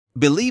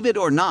Believe it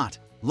or not,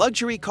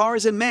 luxury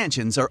cars and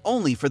mansions are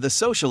only for the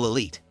social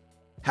elite.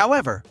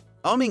 However,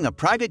 owning a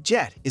private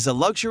jet is a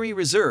luxury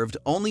reserved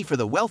only for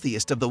the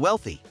wealthiest of the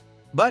wealthy.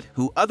 But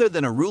who other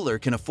than a ruler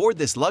can afford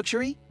this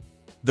luxury?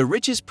 The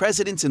richest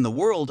presidents in the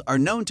world are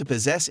known to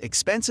possess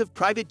expensive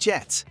private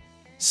jets.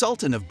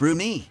 Sultan of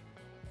Brunei.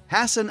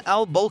 Hassan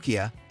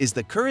al-Bolkiah is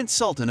the current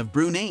Sultan of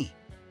Brunei.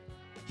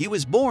 He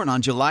was born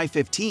on July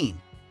 15,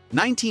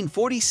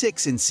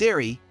 1946 in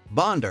Seri,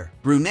 Bandar,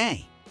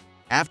 Brunei.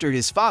 After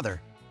his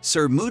father,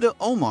 Sir Muda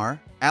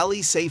Omar Ali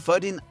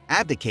Saifuddin,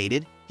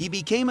 abdicated, he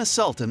became a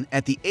sultan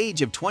at the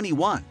age of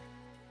 21.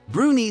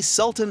 Brunei's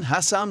Sultan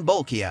Hassan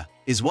Bolkiah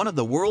is one of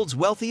the world's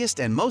wealthiest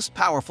and most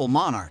powerful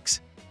monarchs.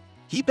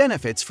 He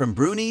benefits from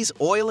Brunei's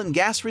oil and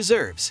gas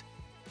reserves.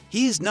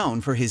 He is known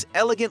for his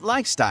elegant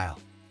lifestyle,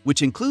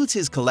 which includes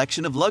his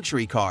collection of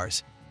luxury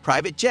cars,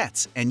 private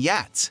jets, and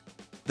yachts.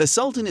 The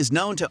Sultan is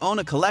known to own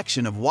a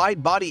collection of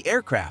wide-body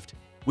aircraft,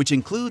 which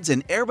includes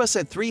an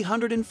Airbus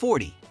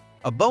A340,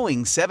 a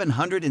Boeing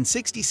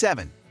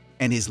 767,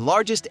 and his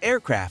largest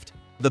aircraft,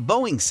 the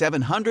Boeing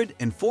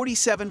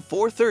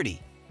 747-430.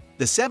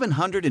 The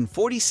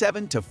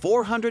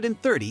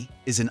 747-430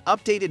 is an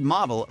updated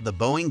model of the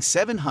Boeing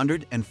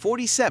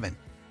 747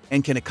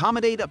 and can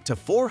accommodate up to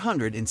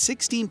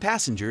 416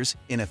 passengers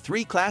in a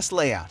three-class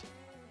layout.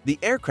 The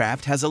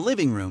aircraft has a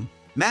living room,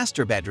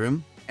 master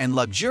bedroom, and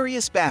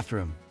luxurious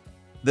bathroom.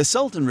 The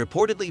Sultan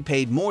reportedly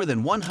paid more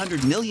than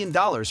 $100 million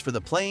for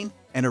the plane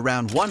and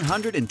around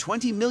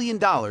 $120 million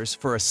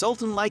for a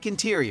Sultan-like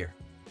interior.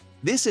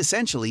 This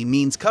essentially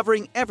means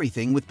covering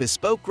everything with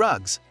bespoke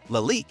rugs,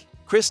 lalique,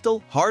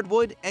 crystal,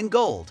 hardwood, and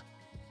gold.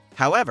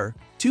 However,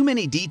 too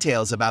many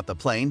details about the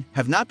plane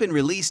have not been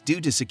released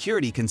due to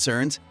security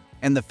concerns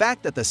and the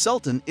fact that the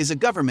Sultan is a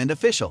government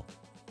official.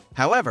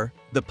 However,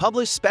 the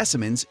published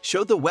specimens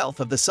show the wealth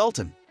of the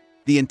Sultan.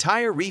 The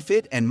entire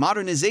refit and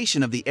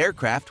modernization of the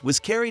aircraft was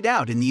carried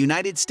out in the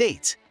United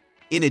States.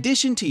 In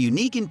addition to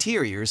unique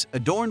interiors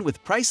adorned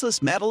with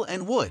priceless metal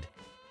and wood,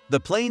 the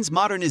plane's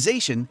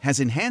modernization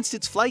has enhanced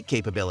its flight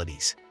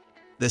capabilities.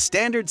 The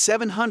standard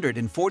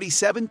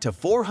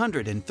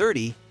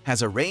 747-430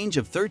 has a range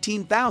of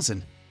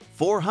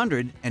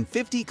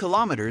 13,450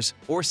 kilometers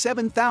or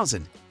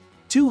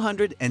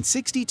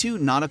 7,262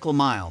 nautical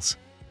miles.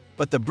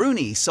 But the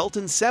Brunei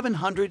Sultan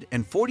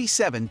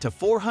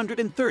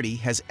 747-430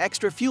 has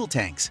extra fuel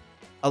tanks,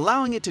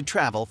 allowing it to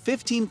travel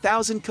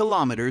 15,000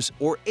 kilometers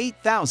or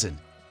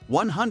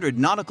 8,100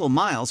 nautical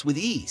miles with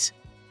ease.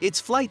 Its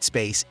flight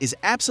space is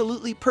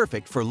absolutely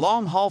perfect for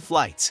long-haul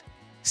flights.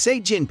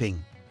 Xi Jinping.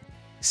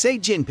 Xi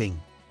Jinping,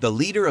 the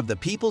leader of the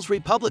People's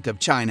Republic of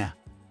China,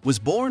 was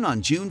born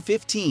on June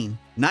 15,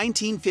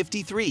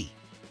 1953.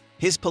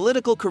 His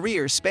political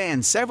career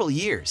spanned several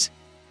years.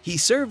 He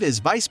served as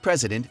vice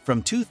president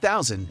from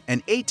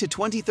 2008 to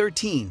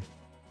 2013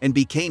 and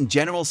became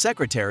general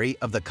secretary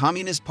of the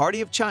Communist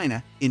Party of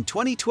China in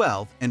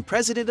 2012 and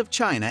president of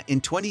China in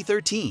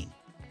 2013.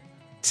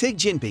 Xi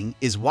Jinping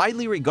is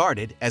widely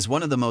regarded as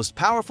one of the most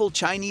powerful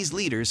Chinese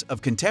leaders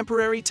of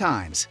contemporary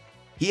times.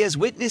 He has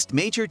witnessed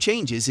major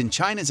changes in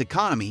China's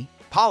economy,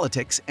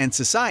 politics, and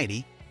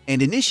society,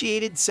 and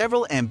initiated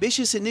several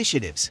ambitious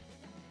initiatives.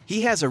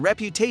 He has a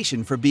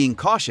reputation for being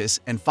cautious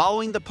and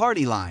following the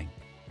party line,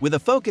 with a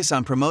focus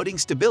on promoting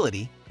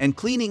stability and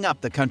cleaning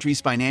up the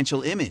country's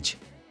financial image.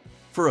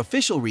 For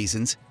official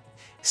reasons,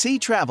 Xi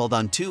traveled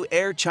on two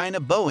Air China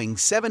Boeing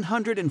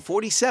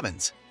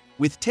 747s,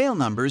 with tail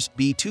numbers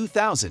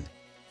B2000,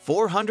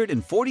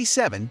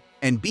 447,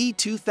 and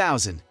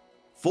B2000,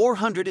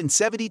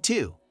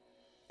 472.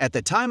 At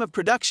the time of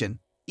production,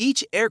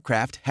 each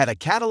aircraft had a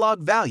catalog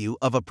value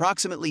of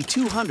approximately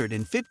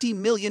 $250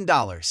 million.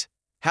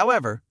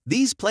 However,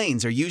 these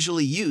planes are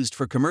usually used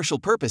for commercial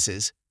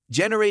purposes,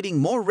 generating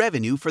more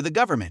revenue for the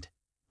government.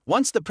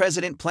 Once the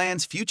president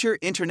plans future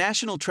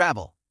international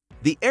travel,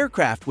 the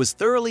aircraft was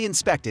thoroughly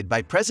inspected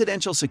by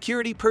presidential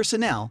security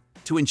personnel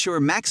to ensure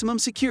maximum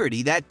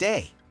security that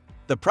day.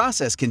 The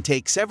process can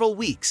take several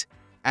weeks,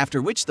 after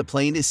which the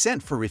plane is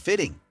sent for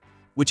refitting,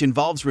 which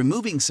involves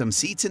removing some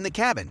seats in the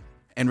cabin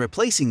and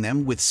replacing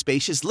them with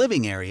spacious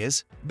living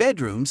areas,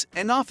 bedrooms,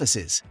 and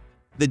offices.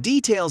 The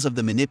details of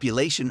the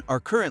manipulation are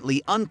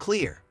currently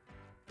unclear.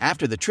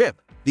 After the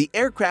trip, the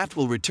aircraft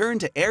will return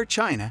to Air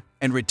China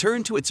and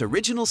return to its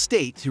original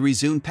state to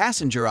resume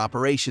passenger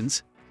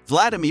operations.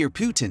 Vladimir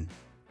Putin.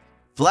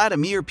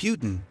 Vladimir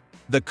Putin,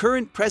 the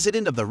current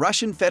president of the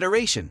Russian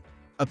Federation,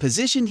 a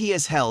position he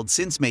has held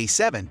since May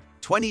 7,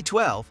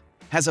 2012,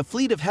 has a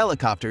fleet of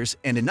helicopters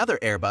and another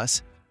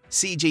Airbus,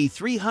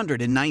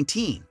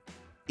 CJ319,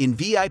 in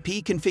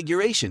VIP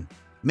configuration,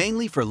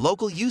 mainly for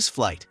local use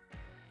flight.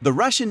 The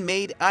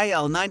Russian-made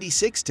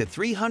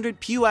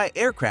IL-96-300 PUI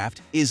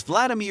aircraft is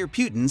Vladimir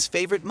Putin's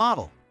favorite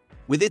model.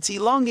 With its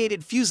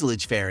elongated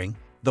fuselage fairing,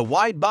 the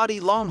wide-body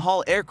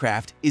long-haul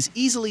aircraft is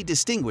easily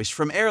distinguished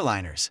from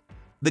airliners.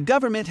 The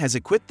government has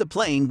equipped the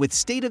plane with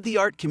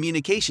state-of-the-art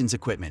communications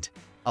equipment,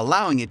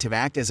 allowing it to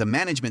act as a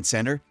management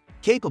center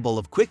capable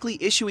of quickly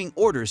issuing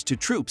orders to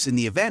troops in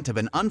the event of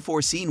an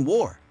unforeseen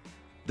war.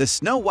 The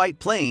Snow White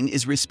plane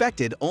is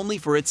respected only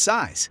for its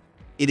size.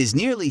 It is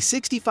nearly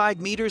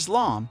 65 meters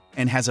long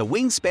and has a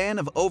wingspan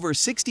of over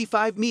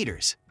 65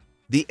 meters.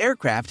 The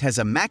aircraft has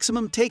a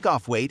maximum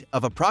takeoff weight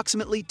of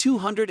approximately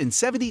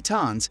 270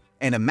 tons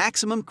and a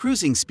maximum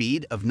cruising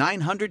speed of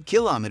 900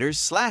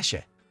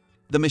 km/h.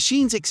 The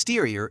machine's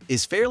exterior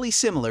is fairly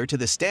similar to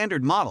the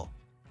standard model,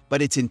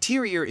 but its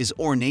interior is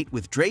ornate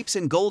with drapes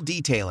and gold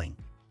detailing.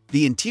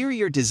 The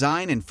interior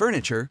design and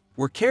furniture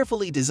were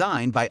carefully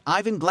designed by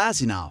Ivan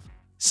Glazunov,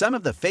 son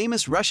of the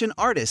famous Russian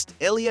artist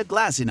Ilya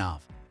Glazunov.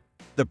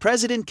 The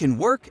president can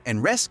work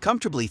and rest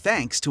comfortably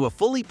thanks to a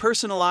fully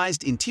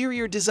personalized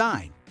interior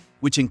design,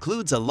 which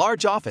includes a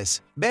large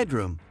office,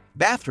 bedroom,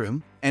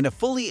 bathroom, and a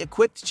fully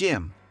equipped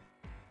gym.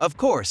 Of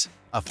course,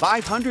 a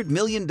 $500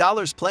 million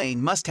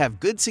plane must have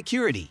good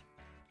security.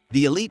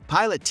 The elite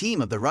pilot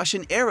team of the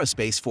Russian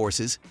Aerospace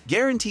Forces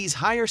guarantees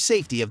higher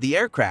safety of the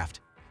aircraft,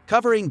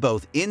 covering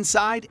both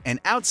inside and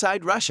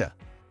outside Russia.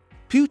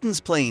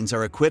 Putin's planes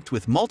are equipped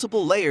with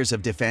multiple layers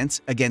of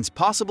defense against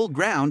possible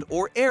ground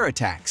or air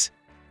attacks.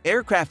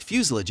 Aircraft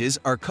fuselages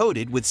are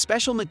coated with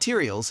special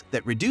materials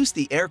that reduce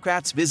the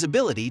aircraft's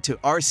visibility to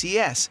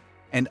RCS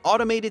and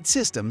automated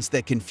systems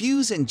that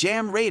confuse and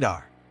jam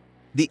radar.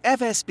 The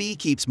FSB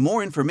keeps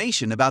more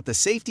information about the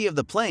safety of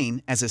the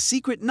plane as a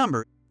secret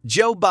number.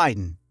 Joe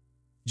Biden.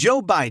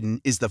 Joe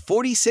Biden is the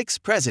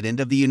 46th President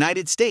of the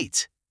United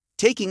States,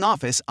 taking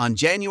office on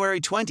January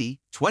 20,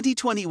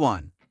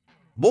 2021.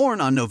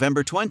 Born on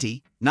November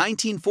 20,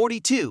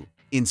 1942,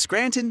 in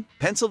Scranton,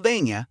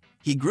 Pennsylvania,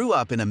 he grew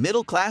up in a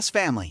middle-class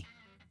family.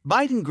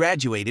 Biden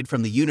graduated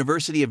from the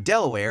University of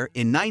Delaware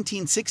in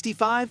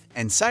 1965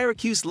 and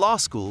Syracuse Law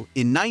School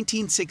in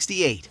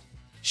 1968.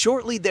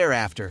 Shortly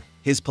thereafter,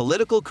 his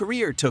political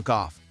career took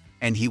off,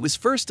 and he was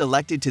first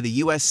elected to the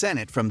U.S.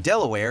 Senate from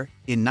Delaware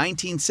in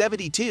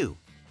 1972,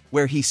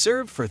 where he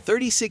served for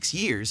 36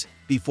 years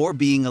before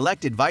being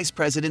elected Vice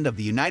President of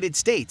the United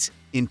States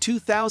in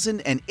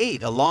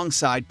 2008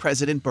 alongside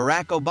President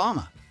Barack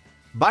Obama.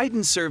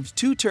 Biden served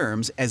 2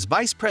 terms as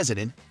Vice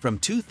President from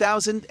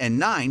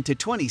 2009 to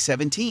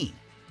 2017.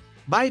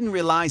 Biden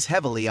relies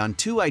heavily on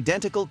 2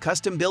 identical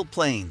custom-built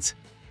planes.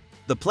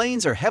 The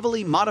planes are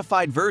heavily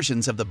modified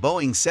versions of the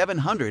Boeing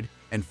 700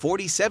 and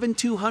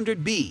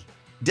 47-200B,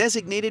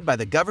 designated by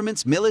the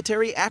government's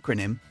military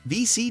acronym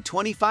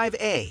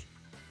VC-25A.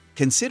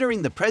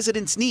 Considering the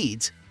president's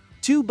needs,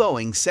 2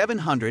 Boeing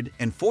 700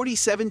 and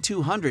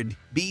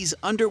 47-200Bs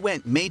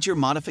underwent major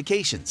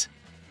modifications.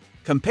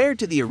 Compared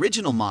to the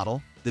original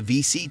model, the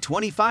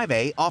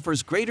VC-25A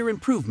offers greater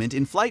improvement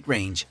in flight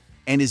range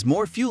and is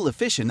more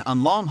fuel-efficient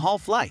on long-haul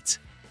flights.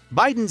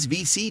 Biden's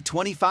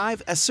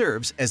VC-25A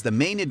serves as the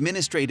main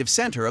administrative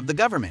center of the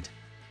government.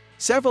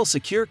 Several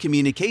secure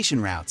communication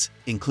routes,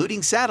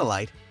 including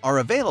satellite, are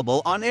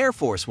available on Air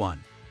Force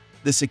One.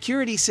 The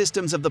security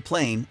systems of the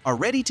plane are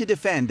ready to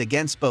defend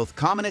against both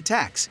common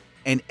attacks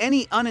and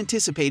any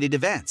unanticipated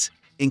events,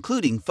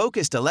 including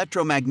focused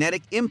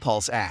electromagnetic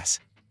impulse AS.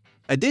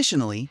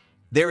 Additionally,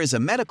 there is a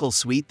medical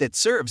suite that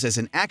serves as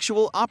an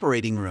actual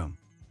operating room.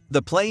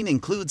 The plane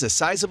includes a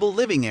sizable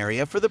living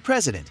area for the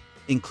president,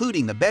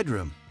 including the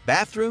bedroom,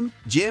 bathroom,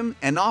 gym,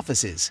 and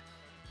offices.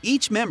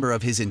 Each member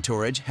of his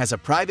entourage has a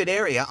private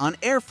area on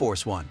Air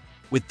Force One,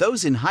 with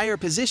those in higher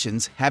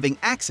positions having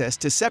access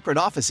to separate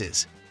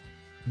offices.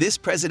 This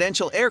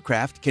presidential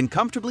aircraft can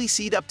comfortably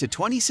seat up to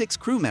 26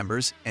 crew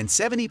members and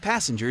 70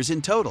 passengers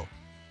in total.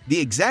 The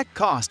exact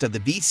cost of the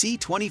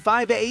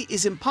VC-25A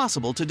is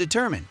impossible to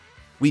determine.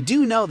 We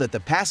do know that the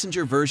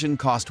passenger version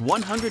cost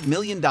 $100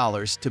 million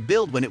to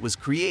build when it was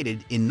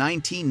created in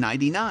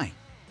 1999.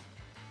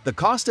 The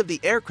cost of the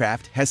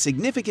aircraft has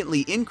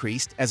significantly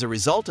increased as a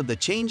result of the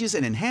changes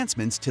and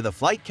enhancements to the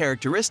flight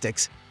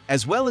characteristics,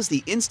 as well as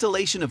the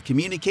installation of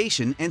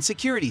communication and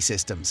security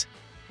systems.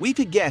 We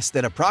could guess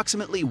that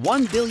approximately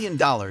 $1 billion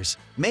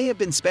may have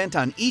been spent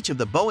on each of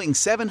the Boeing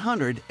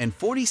 700 and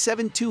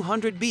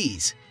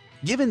 47-200Bs,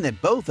 given that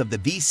both of the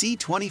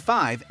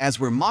VC-25As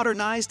were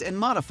modernized and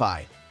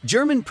modified.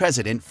 German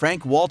President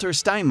Frank-Walter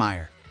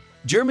Steinmeier.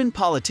 German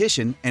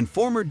politician and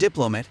former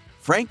diplomat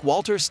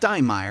Frank-Walter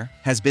Steinmeier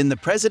has been the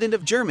President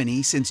of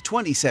Germany since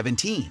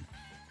 2017.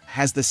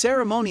 As the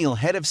ceremonial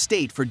head of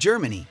state for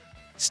Germany,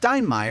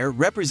 Steinmeier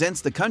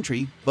represents the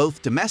country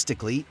both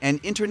domestically and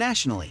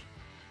internationally.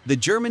 The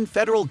German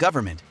federal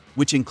government,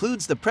 which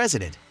includes the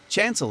President,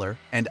 Chancellor,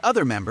 and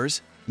other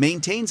members,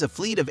 maintains a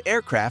fleet of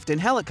aircraft and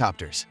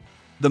helicopters.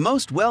 The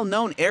most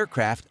well-known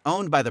aircraft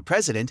owned by the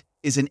President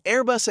is an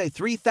Airbus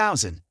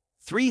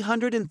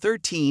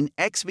A3000-313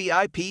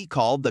 XVIP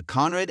called the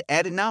Konrad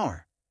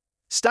Adenauer.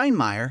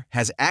 Steinmeier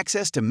has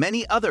access to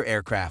many other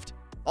aircraft,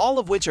 all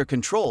of which are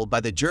controlled by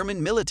the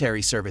German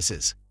military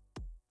services.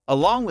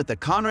 Along with the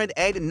Konrad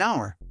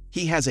Adenauer,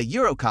 he has a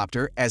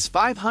Eurocopter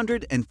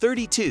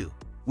AS-532,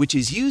 which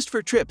is used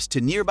for trips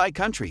to nearby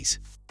countries.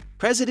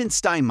 President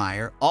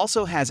Steinmeier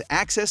also has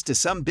access to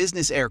some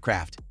business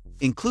aircraft,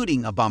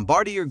 including a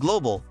Bombardier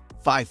Global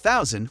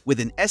 5000 with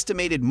an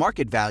estimated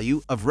market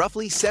value of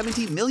roughly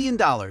 $70 million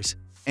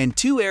and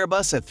 2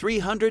 Airbus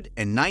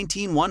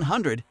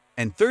A319-100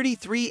 and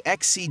 33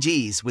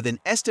 XCGs with an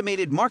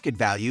estimated market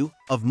value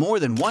of more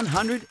than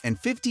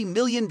 $150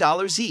 million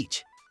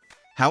each.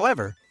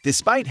 However,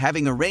 despite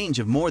having a range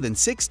of more than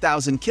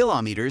 6,000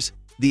 kilometers,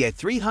 the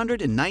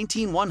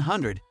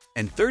A319-100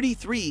 and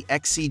 33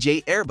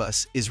 XCJ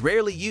Airbus is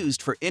rarely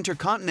used for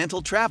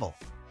intercontinental travel.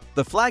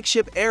 The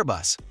flagship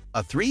Airbus,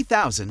 a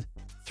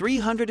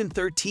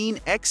 3,313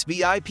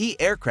 XVIP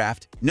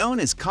aircraft known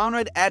as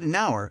Konrad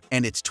Adenauer,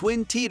 and its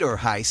twin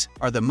Theodor-Heiss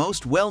are the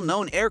most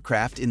well-known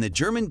aircraft in the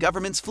German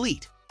government's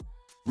fleet.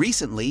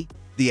 Recently,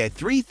 the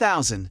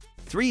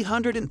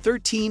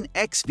A3,313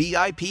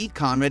 XVIP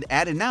Konrad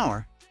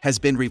Adenauer has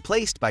been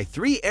replaced by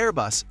 3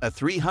 Airbus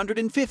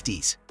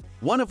A350s,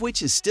 one of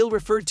which is still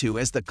referred to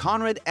as the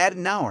Konrad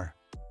Adenauer.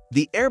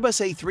 The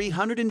Airbus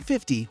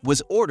A350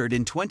 was ordered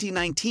in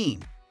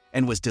 2019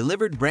 and was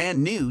delivered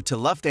brand new to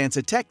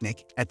Lufthansa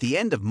Technik at the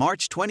end of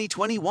March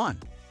 2021.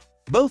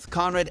 Both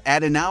Konrad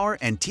Adenauer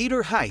and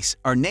Theodor-Heiss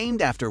are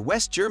named after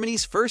West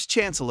Germany's first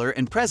chancellor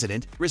and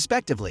president,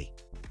 respectively.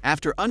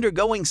 After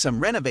undergoing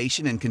some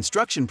renovation and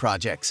construction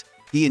projects,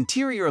 the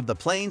interior of the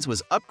planes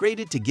was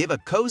upgraded to give a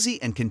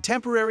cozy and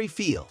contemporary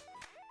feel.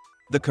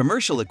 The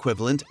commercial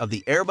equivalent of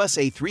the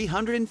Airbus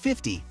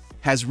A350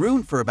 has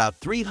room for about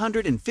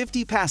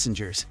 350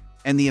 passengers,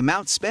 and the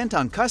amount spent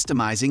on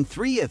customizing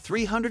 3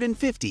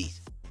 A350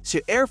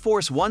 to Air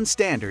Force One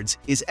standards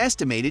is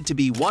estimated to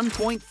be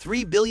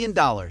 $1.3 billion.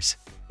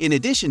 In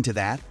addition to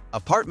that,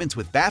 apartments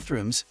with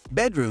bathrooms,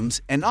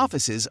 bedrooms, and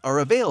offices are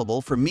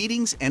available for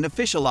meetings and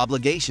official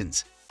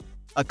obligations.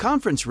 A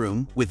conference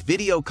room with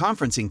video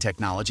conferencing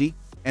technology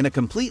and a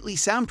completely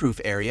soundproof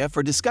area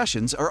for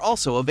discussions are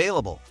also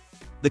available.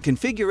 The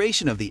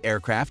configuration of the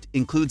aircraft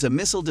includes a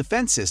missile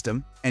defense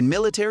system and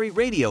military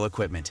radio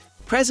equipment.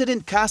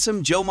 President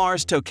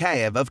Kassym-Jomart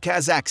Tokayev of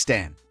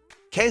Kazakhstan.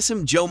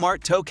 Kassym-Jomart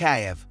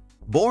Tokayev,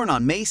 born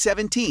on May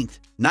 17,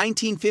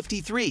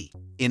 1953,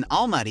 in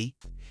Almaty,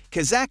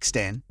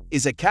 Kazakhstan,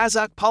 is a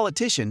Kazakh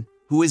politician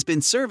who has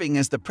been serving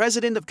as the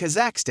president of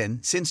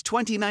Kazakhstan since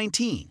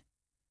 2019.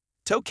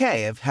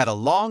 Tokayev had a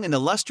long and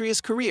illustrious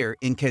career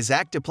in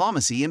Kazakh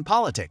diplomacy and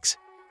politics,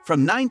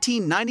 from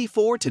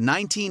 1994 to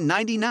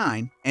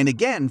 1999 and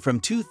again from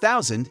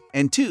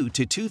 2002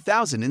 to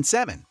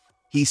 2007.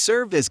 He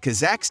served as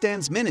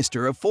Kazakhstan's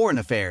Minister of Foreign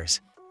Affairs.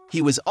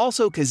 He was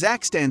also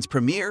Kazakhstan's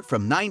premier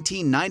from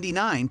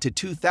 1999 to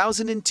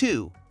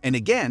 2002 and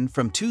again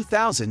from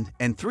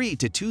 2003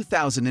 to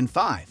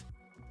 2005.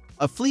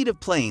 A fleet of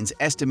planes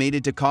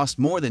estimated to cost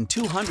more than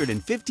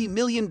 $250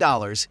 million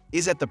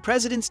is at the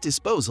president's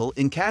disposal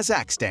in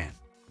Kazakhstan.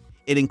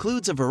 It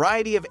includes a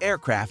variety of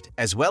aircraft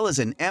as well as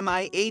an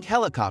Mi-8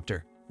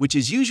 helicopter, which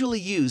is usually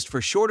used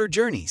for shorter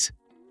journeys.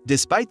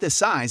 Despite the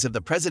size of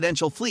the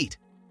presidential fleet,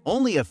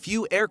 only a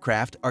few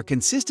aircraft are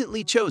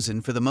consistently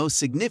chosen for the most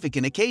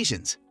significant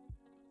occasions.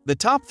 The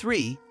top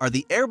 3 are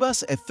the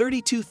Airbus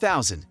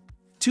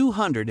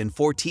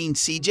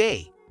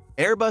A320-214CJ,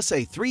 Airbus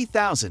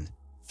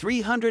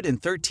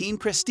A313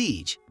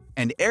 Prestige,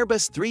 and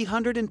Airbus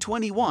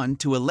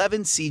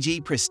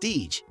 321-11CG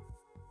Prestige.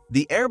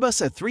 The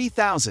Airbus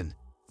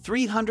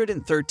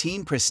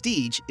A313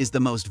 Prestige is the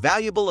most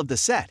valuable of the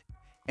set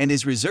and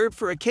is reserved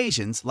for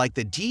occasions like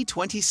the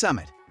G20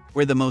 summit,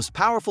 where the most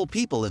powerful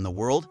people in the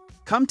world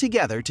come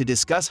together to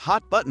discuss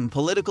hot-button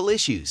political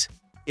issues.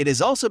 It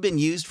has also been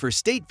used for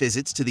state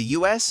visits to the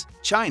US,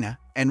 China,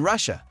 and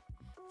Russia.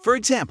 For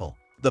example,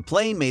 the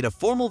plane made a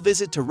formal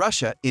visit to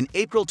Russia in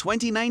April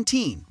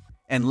 2019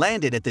 and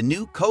landed at the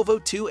new Kovo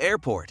 2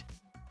 airport.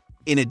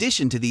 In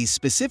addition to these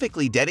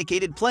specifically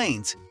dedicated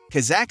planes,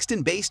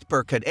 Kazakhstan-based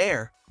Berkut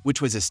Air, which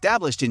was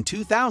established in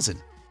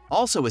 2000,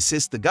 also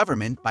assists the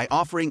government by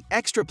offering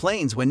extra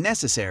planes when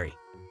necessary.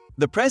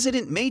 The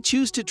president may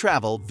choose to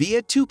travel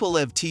via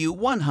Tupolev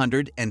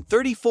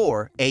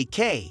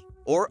Tu-134AK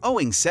or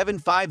Boeing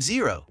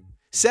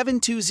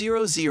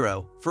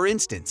 750-7200, for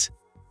instance.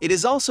 It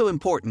is also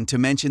important to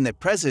mention that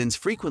presidents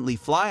frequently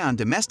fly on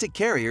domestic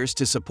carriers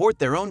to support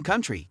their own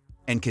country,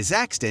 and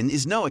Kazakhstan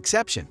is no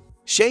exception.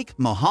 Sheikh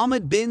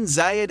Mohammed bin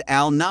Zayed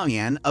Al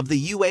Nahyan of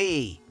the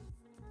UAE.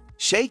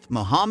 Sheikh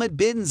Mohammed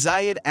bin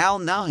Zayed Al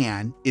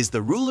Nahyan is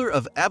the ruler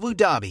of Abu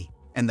Dhabi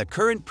and the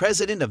current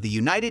president of the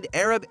United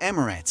Arab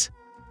Emirates.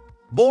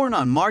 Born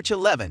on March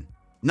 11,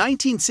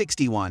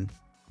 1961,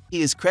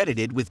 he is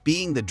credited with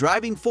being the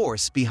driving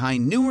force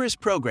behind numerous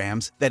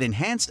programs that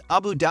enhanced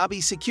Abu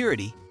Dhabi's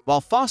security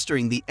while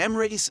fostering the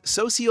Emirates'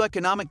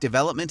 socioeconomic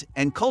development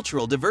and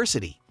cultural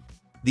diversity.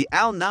 The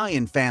Al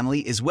Nahyan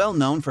family is well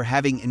known for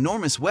having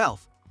enormous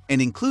wealth, and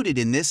included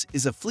in this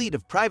is a fleet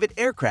of private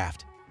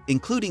aircraft,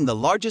 including the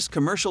largest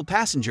commercial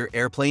passenger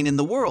airplane in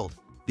the world,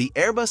 the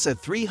Airbus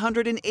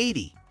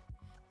A380.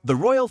 The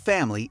royal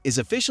family is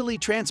officially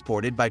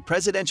transported by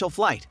presidential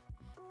flight,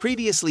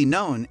 previously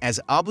known as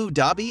Abu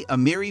Dhabi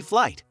Amiri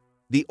Flight,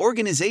 the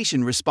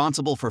organization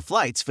responsible for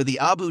flights for the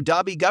Abu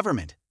Dhabi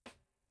government.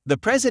 The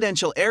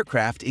presidential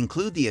aircraft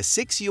include the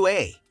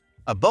A6UA,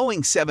 a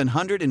Boeing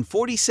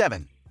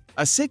 747,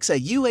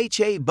 A6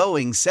 UHA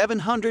Boeing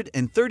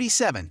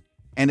 737,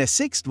 and a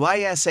 6th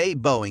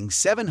YSA Boeing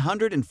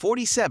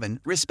 747,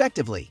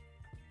 respectively.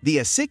 The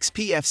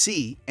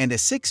A6PFC and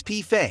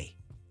A6P Fei,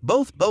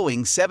 both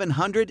Boeing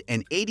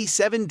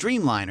 787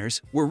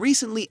 Dreamliners, were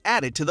recently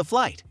added to the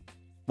flight,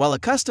 while a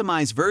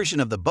customized version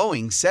of the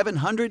Boeing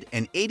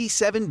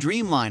 787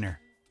 Dreamliner,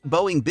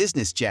 Boeing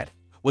Business Jet,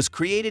 was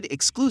created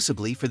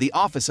exclusively for the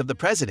office of the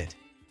president.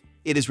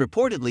 It is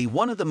reportedly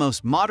one of the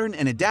most modern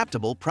and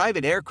adaptable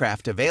private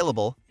aircraft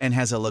available and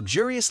has a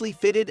luxuriously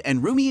fitted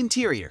and roomy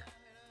interior.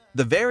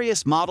 The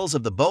various models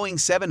of the Boeing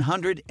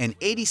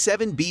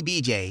 787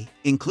 BBJ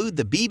include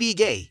the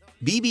BBJ,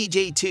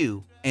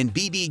 BBJ-2, and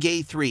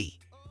BBJ-3.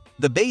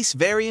 The base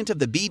variant of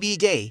the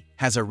BBJ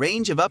has a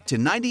range of up to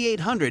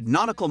 9,800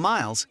 nautical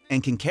miles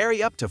and can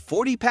carry up to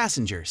 40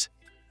 passengers.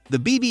 The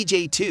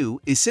BBJ-2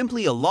 is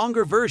simply a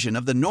longer version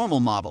of the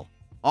normal model,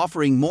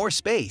 offering more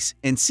space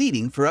and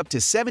seating for up to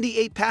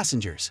 78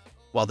 passengers,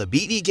 while the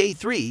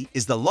BBJ-3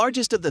 is the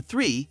largest of the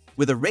three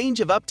with a range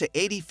of up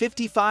to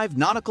 55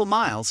 nautical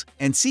miles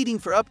and seating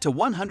for up to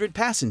 100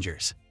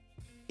 passengers.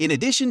 In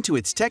addition to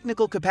its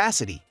technical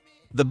capacity,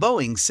 the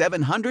Boeing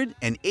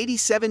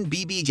 787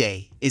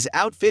 BBJ is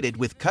outfitted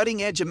with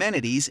cutting-edge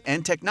amenities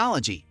and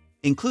technology,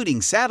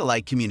 including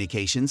satellite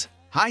communications,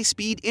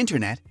 high-speed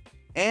internet,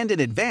 and an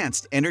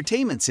advanced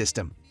entertainment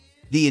system.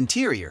 The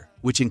interior,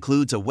 which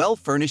includes a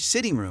well-furnished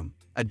sitting room,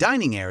 a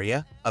dining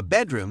area, a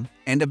bedroom,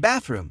 and a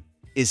bathroom,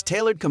 is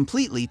tailored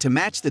completely to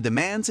match the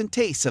demands and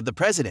tastes of the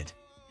president.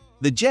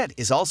 The jet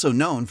is also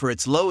known for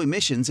its low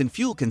emissions and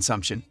fuel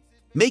consumption,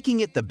 making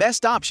it the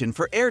best option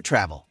for air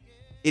travel.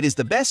 It is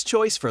the best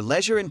choice for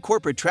leisure and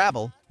corporate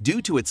travel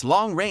due to its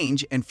long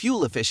range and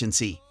fuel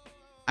efficiency.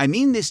 I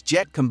mean, this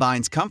jet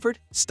combines comfort,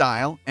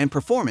 style, and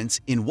performance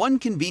in one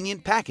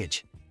convenient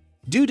package.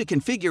 Due to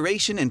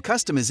configuration and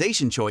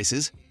customization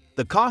choices,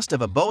 the cost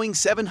of a Boeing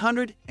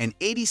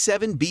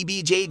 787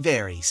 BBJ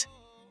varies.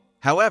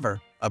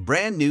 However, a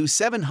brand new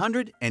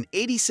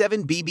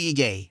 787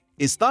 BBJ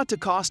is thought to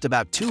cost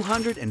about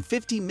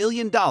 $250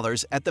 million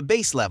at the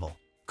base level.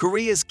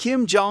 Korea's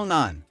Kim Jong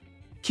Un.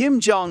 Kim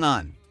Jong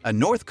Un, a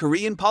North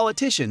Korean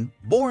politician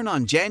born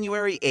on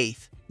January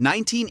 8,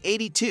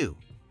 1982,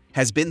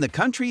 has been the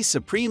country's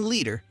supreme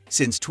leader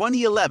since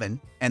 2011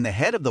 and the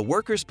head of the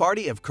Workers'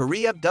 Party of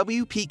Korea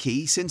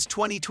WPK since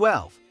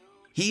 2012.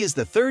 He is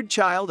the third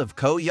child of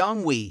Ko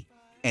Young-wi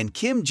and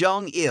Kim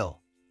Jong-il,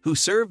 who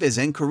served as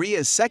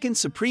Korea's second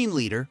supreme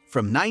leader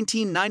from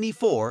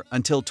 1994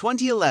 until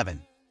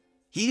 2011.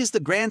 He is the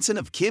grandson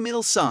of Kim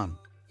Il-sung,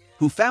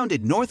 who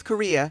founded North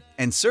Korea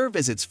and served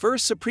as its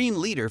first supreme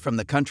leader from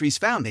the country's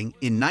founding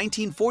in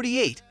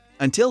 1948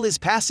 until his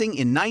passing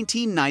in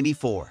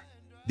 1994.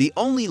 The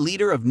only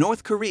leader of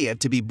North Korea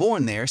to be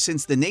born there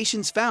since the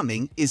nation's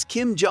founding is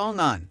Kim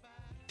Jong-un.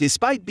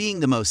 Despite being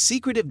the most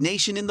secretive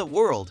nation in the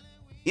world,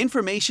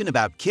 information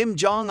about Kim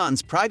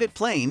Jong-un's private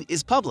plane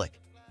is public.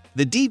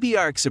 The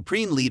DPR's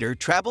supreme leader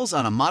travels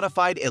on a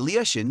modified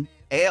Ilyushin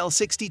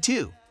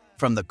AL-62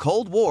 from the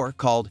Cold War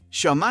called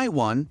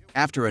Shomai-1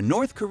 after a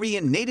North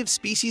Korean native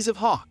species of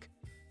hawk.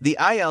 The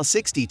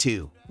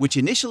IL-62, which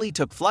initially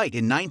took flight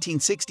in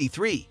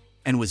 1963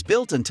 and was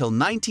built until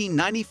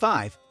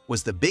 1995,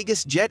 was the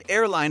biggest jet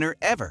airliner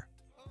ever.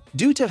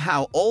 Due to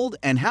how old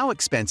and how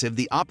expensive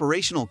the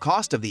operational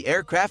cost of the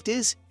aircraft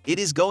is, it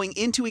is going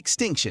into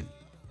extinction.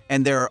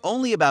 And there are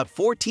only about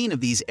 14 of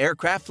these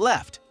aircraft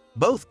left,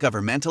 both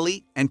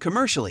governmentally and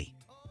commercially.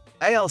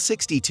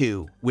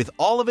 IL-62, with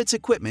all of its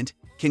equipment,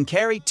 can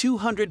carry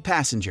 200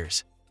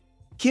 passengers.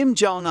 Kim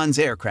Jong-un's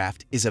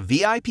aircraft is a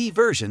VIP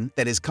version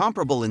that is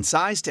comparable in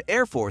size to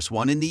Air Force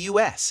One in the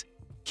US.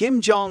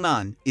 Kim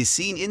Jong-un is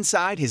seen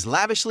inside his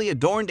lavishly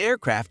adorned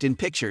aircraft in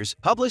pictures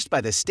published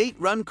by the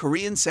state-run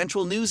Korean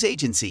Central News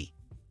Agency.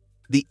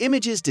 The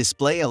images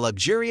display a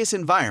luxurious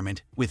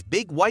environment with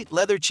big white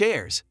leather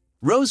chairs,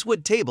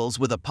 rosewood tables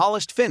with a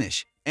polished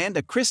finish, and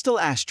a crystal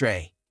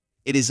ashtray.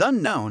 It is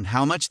unknown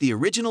how much the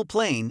original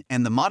plane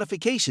and the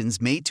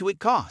modifications made to it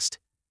cost.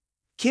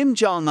 Kim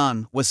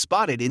Jong-un was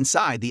spotted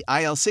inside the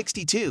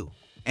IL-62,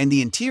 and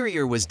the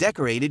interior was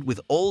decorated with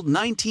old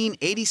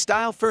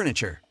 1980-style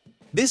furniture.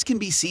 This can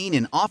be seen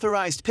in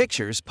authorized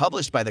pictures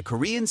published by the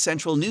Korean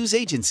Central News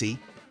Agency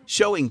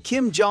showing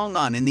Kim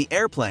Jong-un in the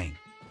airplane.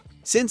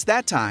 Since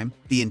that time,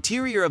 the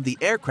interior of the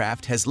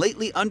aircraft has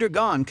lately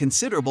undergone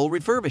considerable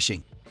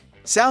refurbishing.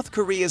 South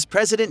Korea's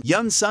President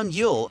Yoon Suk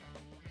Yeol,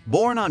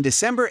 born on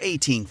December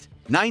 18,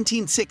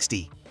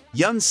 1960,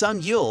 Yoon Suk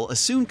Yeol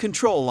assumed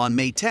control on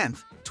May 10,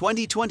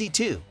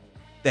 2022.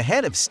 The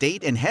head of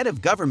state and head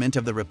of government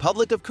of the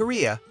Republic of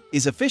Korea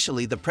is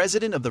officially the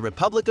President of the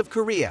Republic of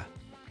Korea.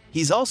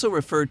 He's also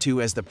referred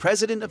to as the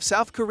President of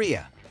South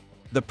Korea.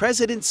 The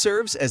President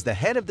serves as the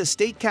head of the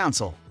State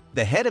Council,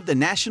 the head of the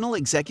National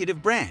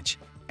Executive Branch,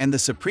 and the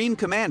Supreme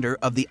Commander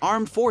of the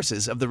Armed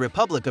Forces of the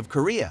Republic of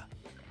Korea.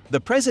 The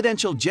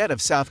presidential jet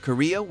of South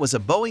Korea was a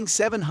Boeing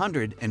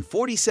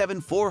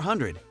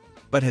 747-400,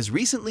 but has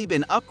recently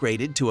been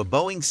upgraded to a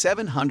Boeing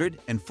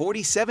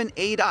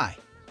 747-8i,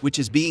 which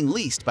is being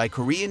leased by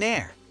Korean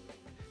Air.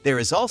 There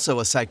is also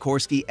a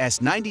Sikorsky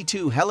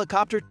S-92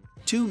 helicopter,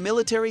 two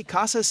military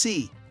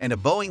Kassym and a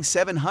Boeing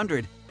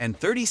 700 and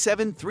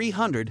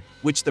 737-300,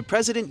 which the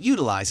president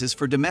utilizes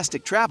for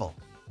domestic travel.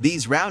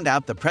 These round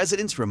out the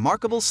president's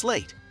remarkable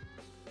slate.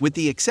 With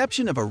the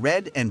exception of a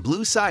red and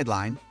blue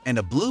sideline and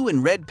a blue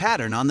and red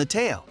pattern on the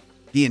tail,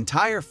 the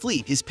entire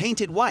fleet is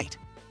painted white.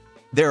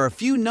 There are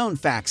few known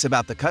facts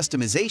about the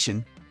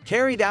customization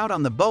carried out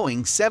on the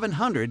Boeing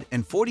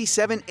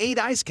 747-8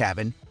 ice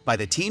cabin by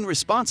the team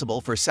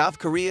responsible for South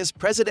Korea's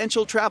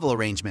presidential travel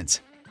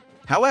arrangements.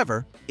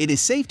 However, it is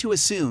safe to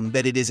assume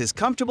that it is as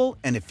comfortable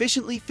and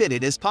efficiently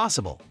fitted as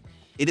possible.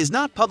 It is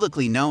not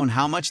publicly known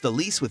how much the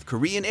lease with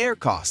Korean Air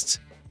costs.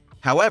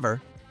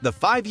 However, the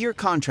 5-year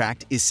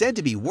contract is said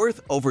to be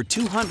worth over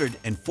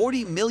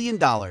 $240 million.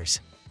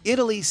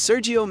 Italy's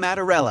Sergio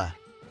Mattarella.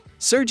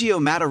 Sergio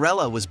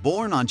Mattarella was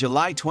born on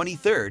July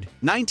 23,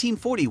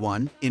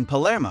 1941, in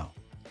Palermo.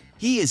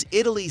 He is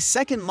Italy's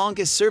second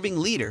longest-serving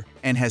leader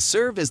and has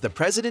served as the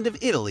President of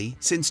Italy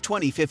since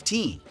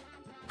 2015.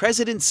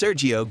 President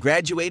Sergio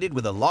graduated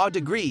with a law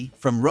degree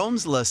from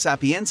Rome's La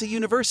Sapienza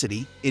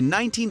University in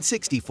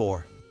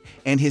 1964,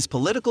 and his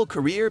political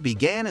career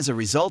began as a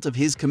result of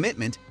his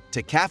commitment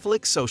to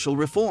Catholic social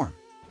reform.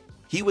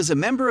 He was a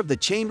member of the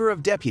Chamber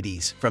of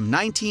Deputies from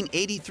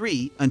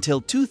 1983 until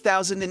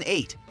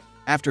 2008,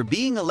 after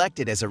being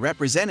elected as a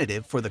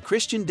representative for the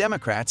Christian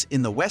Democrats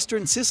in the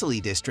Western Sicily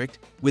district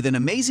with an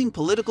amazing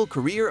political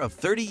career of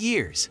 30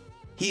 years.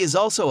 He is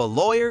also a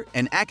lawyer,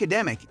 an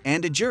academic,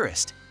 and a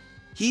jurist.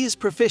 He is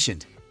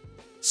proficient.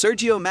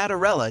 Sergio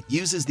Mattarella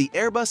uses the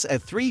Airbus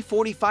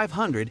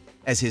A340-500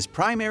 as his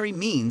primary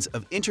means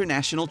of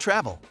international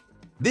travel.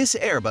 This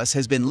Airbus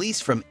has been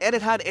leased from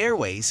Etihad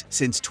Airways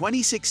since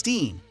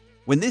 2016,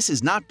 when this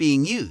is not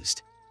being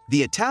used.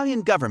 The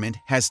Italian government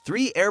has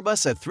 3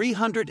 Airbus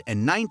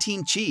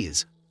A319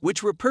 Chias,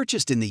 which were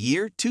purchased in the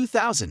year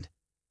 2000.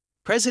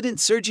 President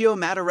Sergio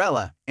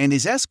Mattarella and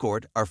his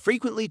escort are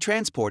frequently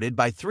transported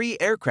by 3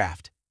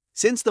 aircraft,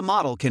 since the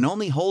model can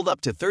only hold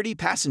up to 30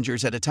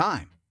 passengers at a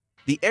time.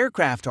 The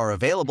aircraft are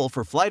available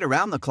for flight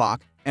around the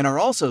clock and are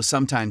also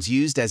sometimes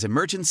used as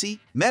emergency,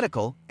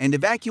 medical, and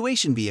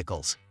evacuation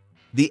vehicles.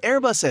 The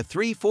Airbus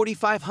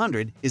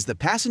A340-500 is the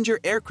passenger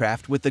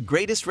aircraft with the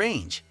greatest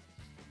range.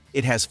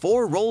 It has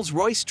 4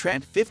 Rolls-Royce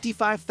Trent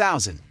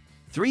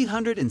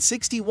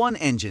 55,361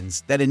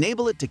 engines that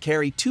enable it to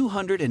carry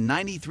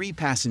 293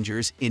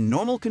 passengers in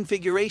normal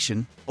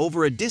configuration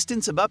over a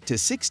distance of up to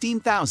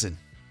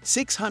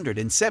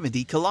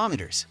 16,670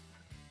 kilometers.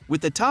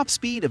 With the top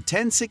speed of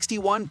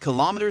 1061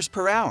 kilometers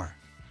per hour,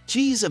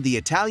 Chias of the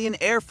Italian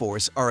Air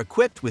Force are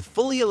equipped with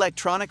fully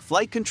electronic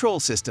flight control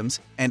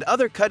systems and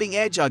other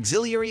cutting-edge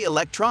auxiliary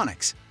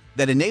electronics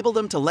that enable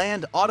them to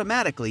land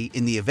automatically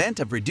in the event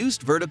of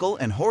reduced vertical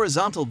and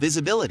horizontal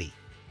visibility.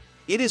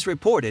 It is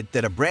reported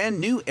that a brand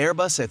new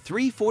Airbus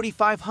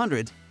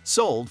A340-500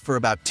 sold for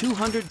about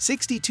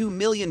 $262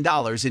 million in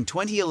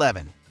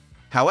 2011.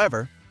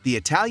 However, the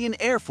Italian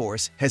Air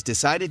Force has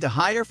decided to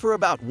hire for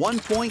about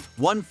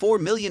 $1.14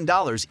 million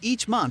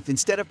each month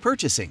instead of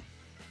purchasing.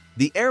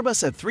 The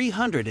Airbus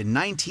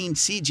A319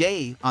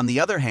 CJ, on the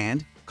other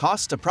hand,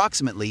 costs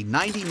approximately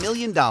 $90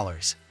 million.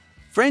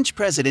 French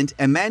President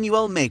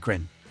Emmanuel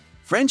Macron,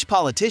 French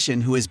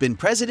politician who has been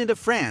president of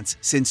France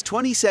since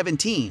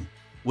 2017,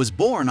 was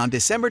born on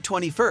December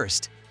 21,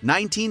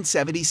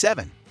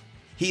 1977.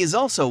 He is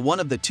also one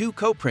of the 2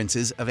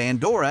 co-princes of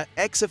Andorra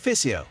ex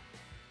officio.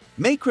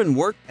 Macron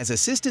worked as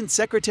Assistant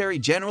Secretary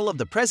General of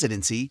the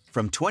Presidency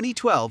from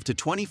 2012 to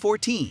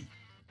 2014,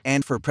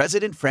 and for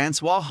President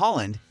François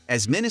Hollande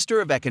as Minister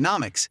of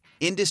Economics,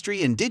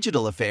 Industry and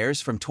Digital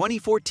Affairs from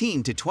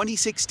 2014 to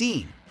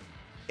 2016.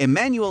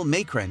 Emmanuel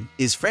Macron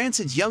is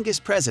France's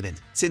youngest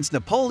president since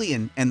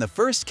Napoleon and the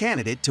first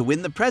candidate to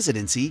win the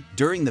presidency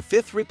during the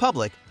Fifth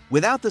Republic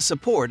without the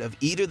support of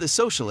either the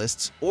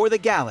Socialists or the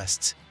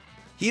Gallists.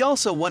 He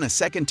also won a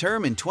second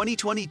term in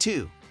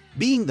 2022,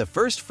 being the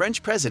first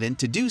French president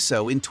to do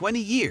so in 20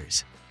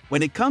 years.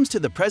 When it comes to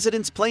the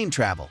president's plane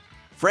travel,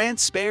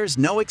 France spares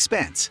no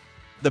expense.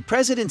 The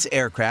president's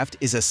aircraft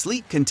is a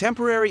sleek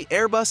contemporary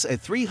Airbus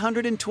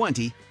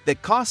A320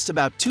 that costs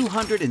about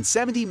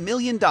 $270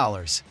 million.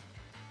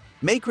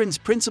 Macron's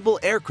principal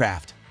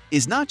aircraft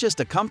is not just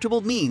a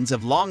comfortable means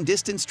of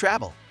long-distance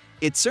travel.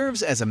 It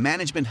serves as a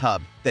management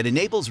hub that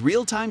enables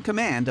real-time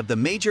command of the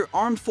major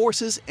armed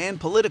forces and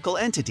political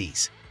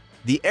entities.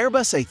 The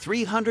Airbus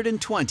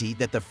A320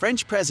 that the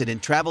French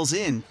president travels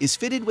in is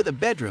fitted with a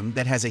bedroom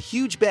that has a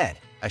huge bed,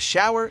 a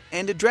shower,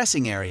 and a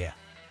dressing area.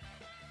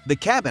 The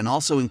cabin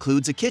also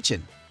includes a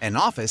kitchen, an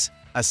office,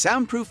 a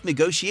soundproof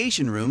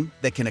negotiation room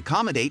that can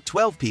accommodate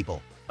 12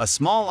 people, a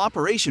small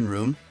operation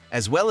room,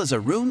 as well as a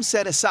room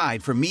set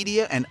aside for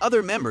media and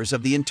other members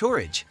of the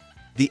entourage.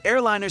 The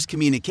airliner's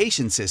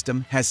communication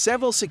system has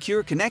several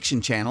secure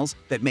connection channels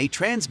that may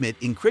transmit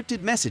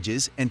encrypted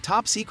messages and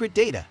top-secret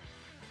data.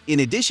 In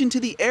addition to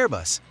the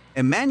Airbus,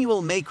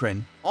 Emmanuel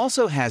Macron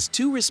also has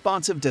 2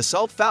 responsive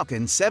Dassault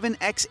Falcon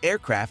 7X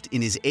aircraft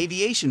in his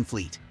aviation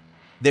fleet.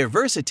 Their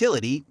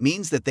versatility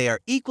means that they are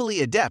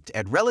equally adept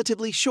at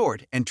relatively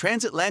short and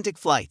transatlantic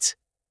flights.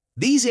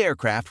 These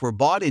aircraft were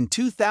bought in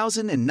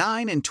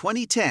 2009 and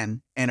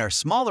 2010 and are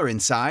smaller in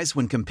size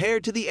when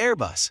compared to the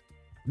Airbus.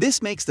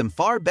 This makes them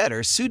far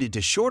better suited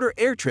to shorter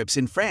air trips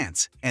in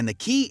France and the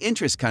key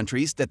interest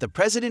countries that the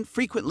president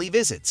frequently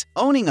visits.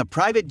 Owning a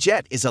private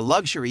jet is a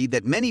luxury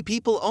that many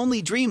people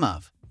only dream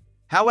of.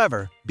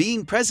 However,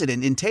 being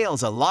president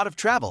entails a lot of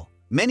travel,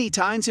 many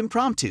times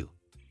impromptu.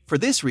 For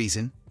this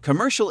reason,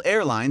 commercial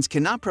airlines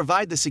cannot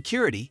provide the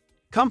security,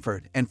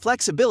 comfort, and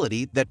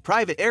flexibility that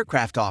private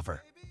aircraft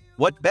offer.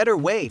 What better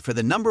way for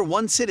the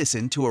 #1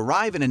 citizen to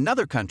arrive in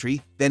another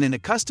country than in a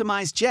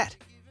customized jet?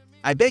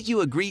 I bet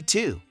you agree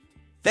too.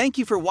 Thank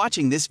you for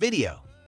watching this video.